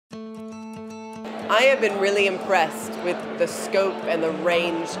I have been really impressed with the scope and the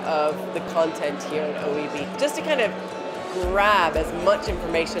range of the content here at OEB, just to kind of grab as much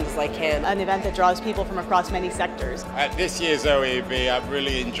information as I can. An event that draws people from across many sectors. At this year's OEB, I've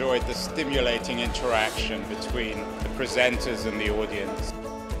really enjoyed the stimulating interaction between the presenters and the audience.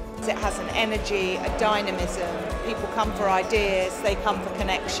 It has an energy, a dynamism. People come for ideas, they come for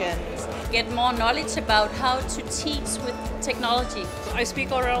connections. Get more knowledge about how to teach with technology. I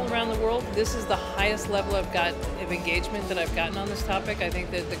speak all around the world. This is the highest level of engagement that I've gotten on this topic. I think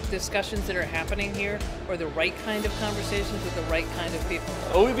that the discussions that are happening here are the right kind of conversations with the right kind of people.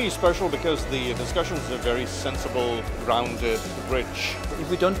 OEB is special because the discussions are very sensible, grounded, rich. If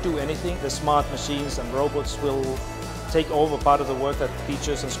we don't do anything, the smart machines and robots will take over part of the work that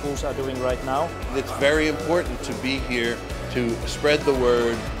teachers and schools are doing right now. It's very important to be here to spread the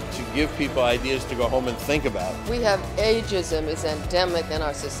word, to give people ideas to go home and think about. We have ageism is endemic in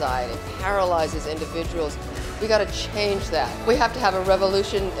our society. It paralyzes individuals. We got to change that. We have to have a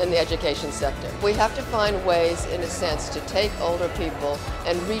revolution in the education sector. We have to find ways, in a sense, to take older people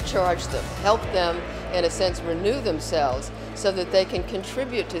and recharge them, help them, in a sense, renew themselves so that they can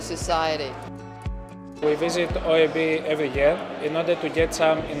contribute to society. We visit OEB every year in order to get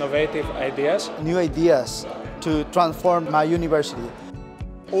some innovative ideas. New ideas to transform my university.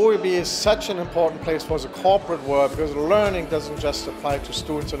 OEB is such an important place for the corporate world because learning doesn't just apply to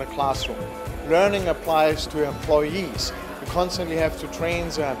students in a classroom. Learning applies to employees. You constantly have to train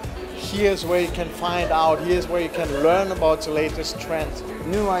them. Here's where you can find out, here's where you can learn about the latest trends.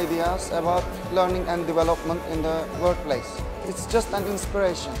 New ideas about learning and development in the workplace. It's just an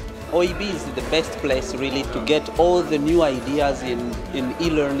inspiration. OEB is the best place really to get all the new ideas in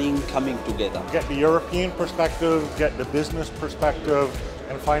e-learning coming together. Get the European perspective, get the business perspective,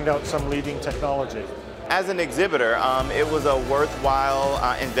 and find out some leading technology. As an exhibitor, it was a worthwhile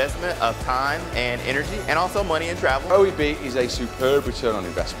investment of time and energy, and also money and travel. OEB is a superb return on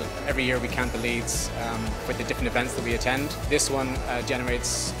investment. Every year we count the leads with the different events that we attend. This one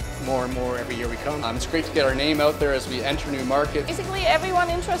generates more and more every year we come. It's great to get our name out there as we enter new markets. Basically everyone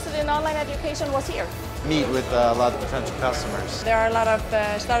interested in online education was here. Meet with a lot of potential customers. There are a lot of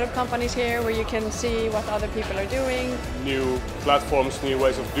startup companies here where you can see what other people are doing. New platforms, new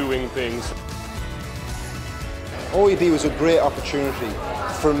ways of doing things. OEB was a great opportunity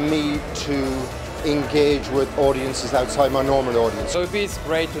for me to engage with audiences outside my normal audience. OEB is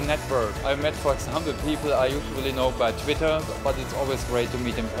great to network. I met, for example, people I usually know by Twitter, but it's always great to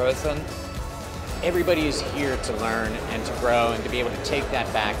meet in person. Everybody is here to learn and to grow and to be able to take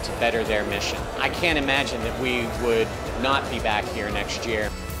that back to better their mission. I can't imagine that we would not be back here next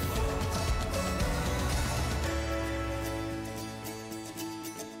year.